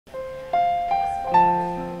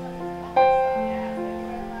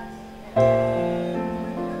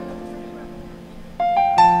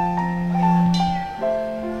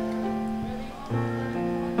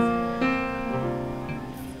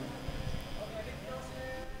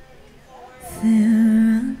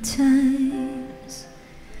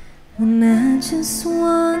just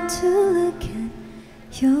want to look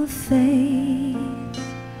at your face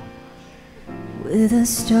with the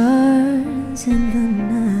stars in the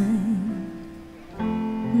night.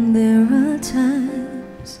 There are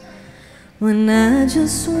times when I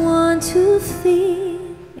just want to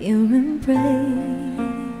feel your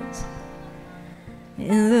embrace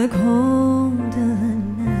in the cold of the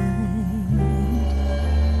night.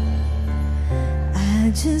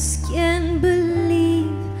 I just can't believe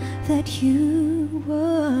that you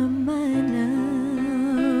were mine now.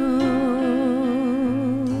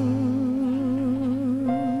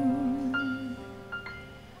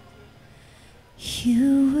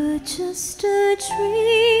 You were just a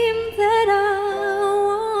dream that I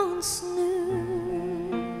once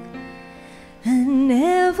knew. I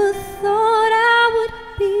never thought I would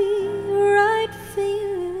be right for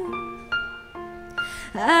you.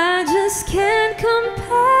 I just can't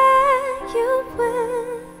compare you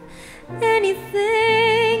with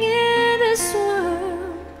anything in this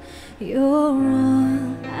world. You're all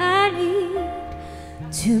I need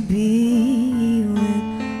to be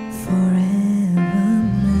with forevermore.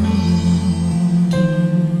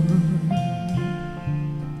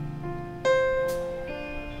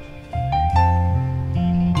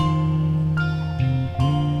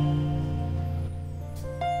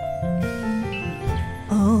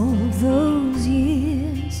 All those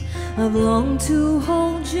years I've longed to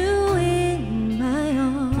hold you in my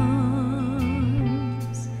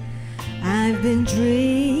arms. I've been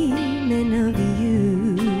dreaming of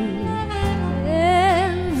you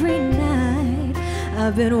every night.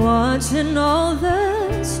 I've been watching all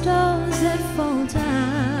the stars that fall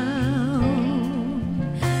down,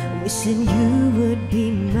 wishing you would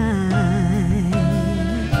be mine.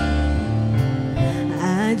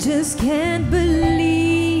 I just can't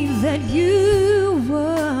believe that you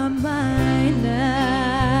were mine now.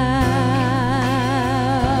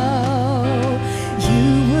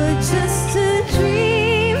 You were just a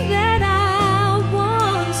dream that I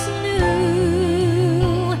once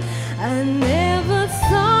knew. I never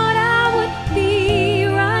thought I would be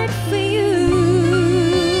right for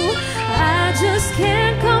you. I just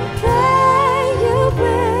can't compare you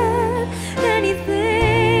with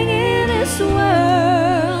anything in this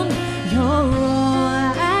world. You're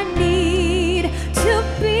all I need to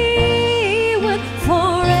be with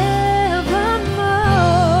forevermore.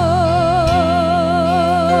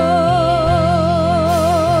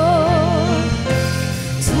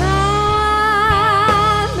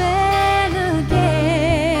 Time and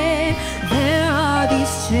again, there are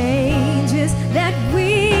these changes that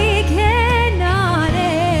we cannot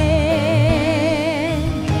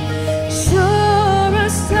end. Sure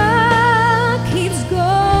as time keeps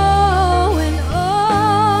going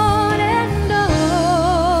on and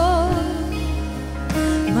on,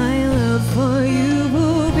 my love for you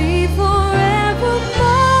will be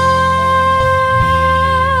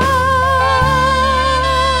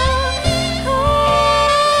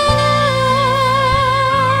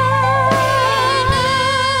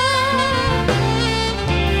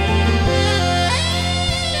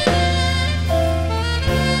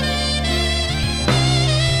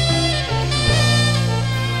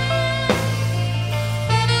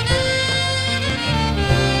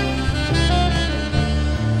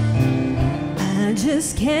I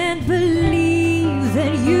just can't believe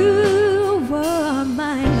that you were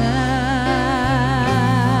mine now.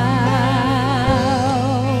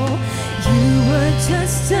 You were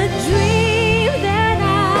just a dream that I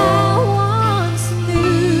once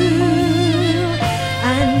knew.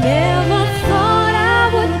 I never thought I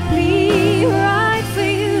would be right for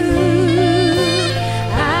you.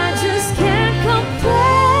 I just can't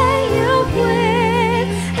compare you with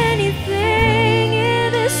anything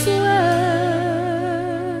in this world.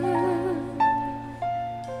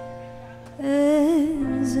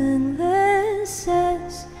 As endless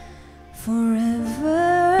as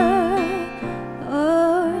forever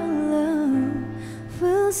or love.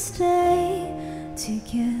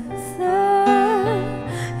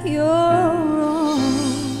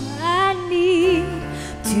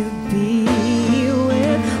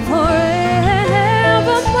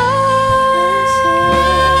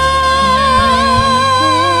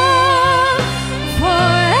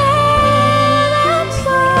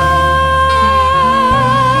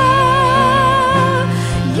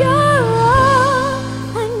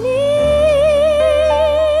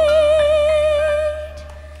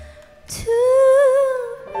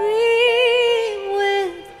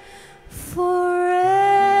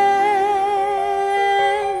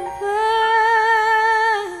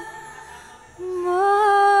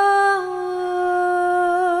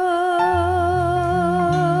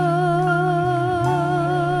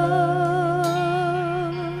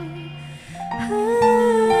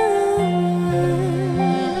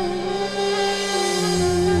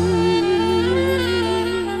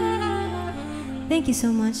 you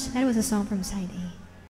so much. That was a song from side A.